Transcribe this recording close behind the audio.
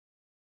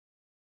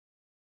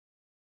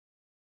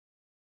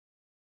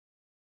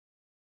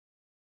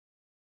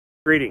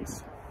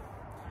Greetings.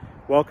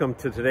 Welcome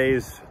to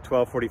today's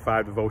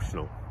 1245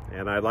 devotional,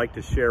 and I'd like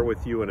to share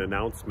with you an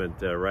announcement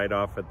right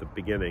off at the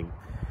beginning,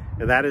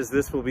 and that is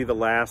this will be the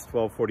last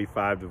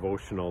 1245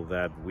 devotional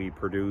that we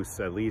produce,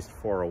 at least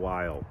for a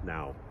while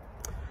now.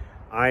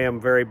 I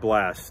am very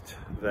blessed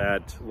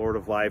that Lord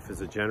of Life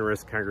is a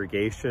generous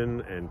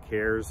congregation and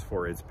cares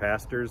for its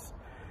pastors,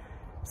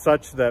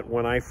 such that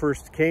when I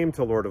first came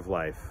to Lord of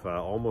Life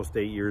almost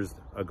 8 years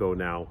ago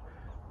now,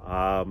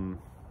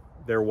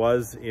 there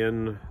was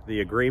in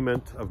the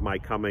agreement of my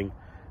coming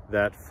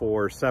that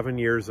for 7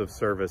 years of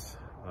service,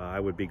 I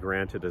would be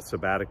granted a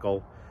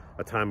sabbatical,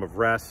 a time of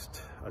rest,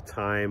 a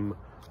time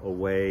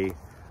away,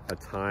 a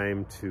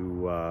time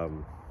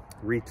to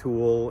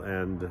retool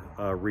and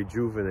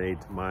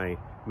rejuvenate my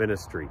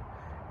ministry.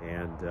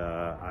 And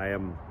I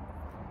am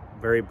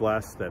very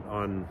blessed that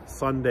on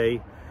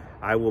Sunday,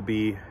 I will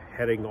be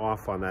heading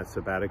off on that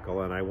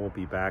sabbatical, and I won't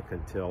be back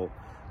until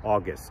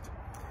August.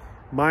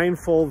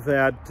 Mindful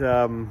that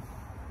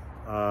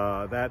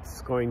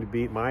that's going to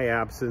be, my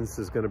absence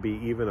is going to be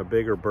even a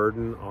bigger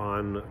burden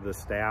on the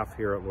staff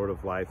here at Lord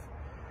of Life.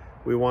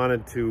 We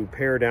wanted to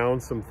pare down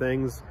some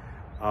things.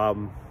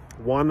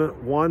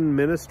 One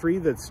ministry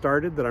that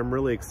started that I'm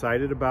really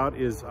excited about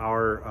is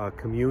our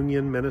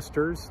communion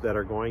ministers that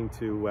are going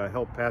to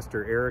help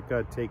Pastor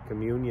Erica take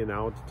communion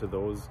out to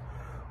those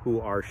who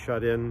are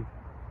shut-in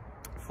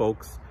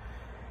folks.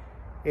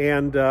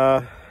 And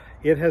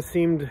it has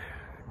seemed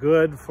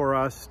good for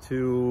us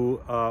to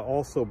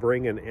also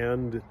bring an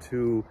end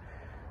to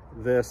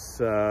this,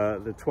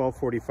 the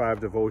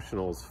 1245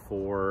 devotionals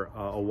for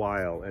a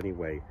while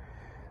anyway.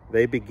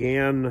 They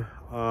began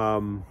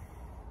when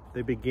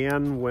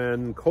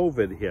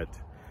COVID hit,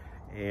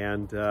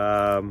 and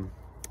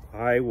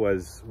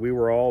we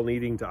were all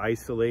needing to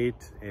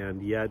isolate,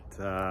 and yet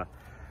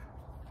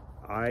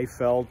I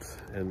felt,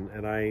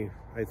 and I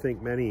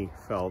think many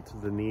felt,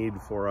 the need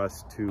for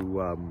us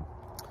to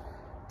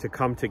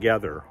come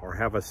together or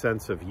have a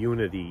sense of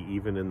unity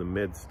even in the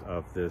midst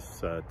of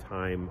this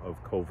time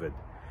of COVID.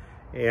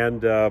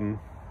 And,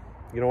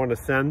 you know, in a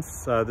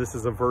sense, this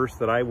is a verse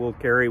that I will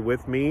carry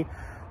with me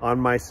on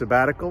my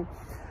sabbatical.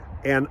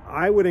 And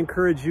I would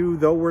encourage you,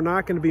 though we're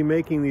not going to be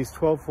making these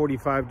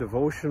 1245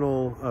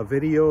 devotional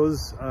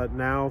videos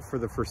now for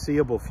the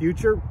foreseeable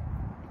future,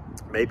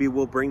 maybe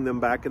we'll bring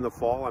them back in the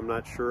fall. I'm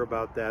not sure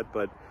about that.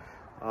 But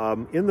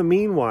in the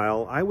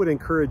meanwhile, I would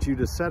encourage you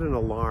to set an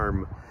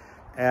alarm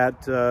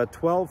at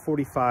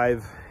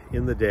 12:45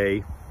 in the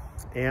day,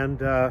 and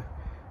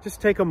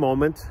just take a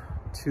moment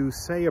to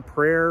say a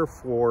prayer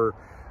for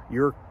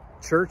your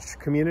church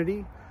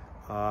community,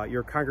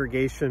 your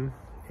congregation,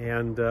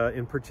 and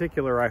in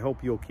particular, I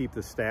hope you'll keep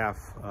the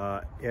staff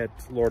at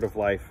Lord of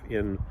Life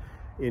in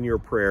your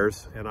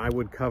prayers, and I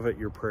would covet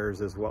your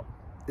prayers as well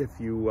if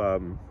you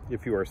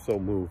are so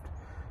moved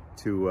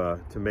to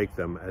make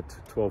them at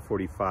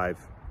 12:45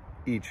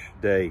 each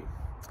day.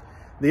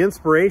 The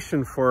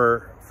inspiration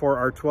for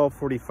our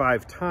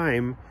 1245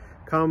 time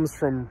comes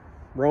from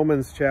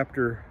Romans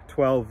chapter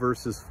 12,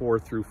 verses 4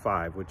 through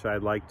 5, which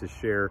I'd like to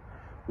share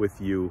with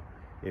you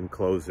in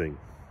closing.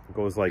 It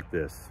goes like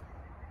this.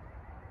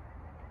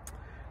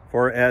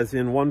 For as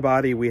in one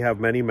body we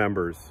have many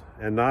members,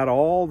 and not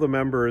all the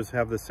members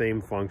have the same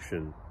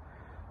function,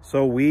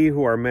 so we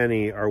who are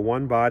many are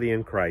one body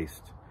in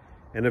Christ,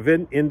 and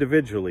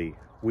individually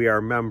we are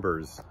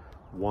members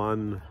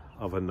one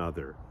of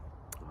another.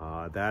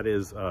 That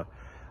is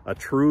a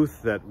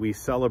truth that we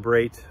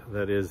celebrate,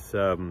 that is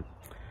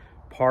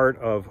part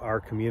of our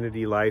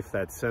community life,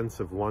 that sense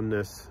of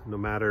oneness, no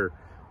matter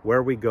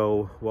where we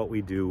go, what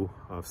we do,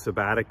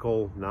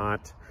 sabbatical,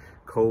 not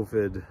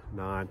COVID,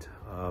 not,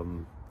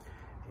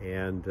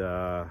 and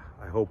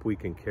I hope we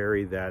can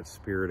carry that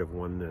spirit of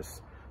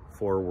oneness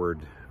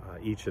forward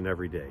each and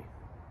every day.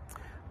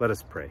 Let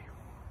us pray.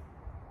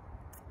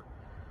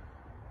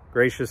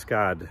 Gracious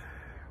God,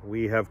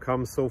 we have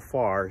come so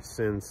far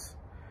since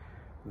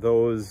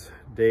those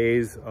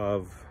days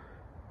of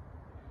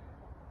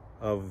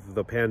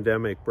the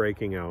pandemic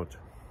breaking out.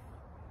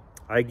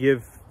 I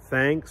give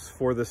thanks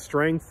for the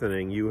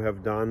strengthening you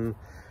have done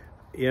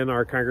in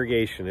our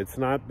congregation. It's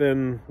not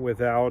been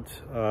without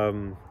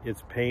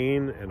its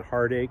pain and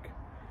heartache,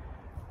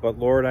 but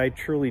Lord, I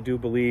truly do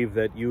believe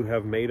that you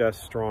have made us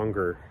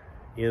stronger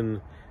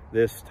in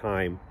this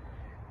time.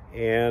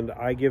 And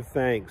I give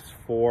thanks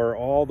for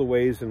all the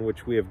ways in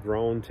which we have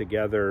grown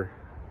together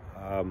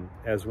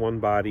as one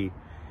body,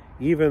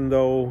 even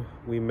though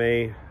we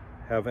may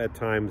have at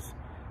times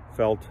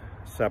felt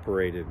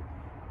separated.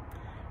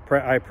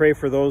 I pray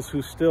for those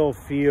who still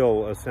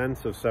feel a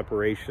sense of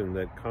separation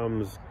that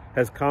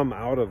has come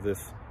out of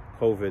this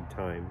COVID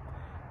time.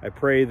 I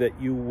pray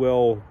that you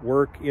will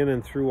work in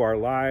and through our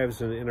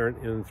lives and in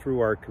and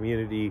through our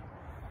community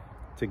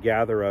to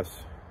gather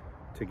us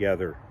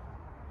together.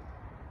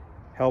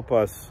 Help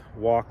us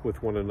walk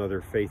with one another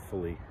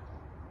faithfully.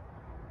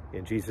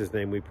 In Jesus'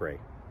 name we pray.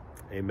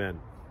 Amen.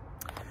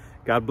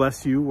 God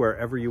bless you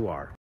wherever you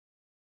are.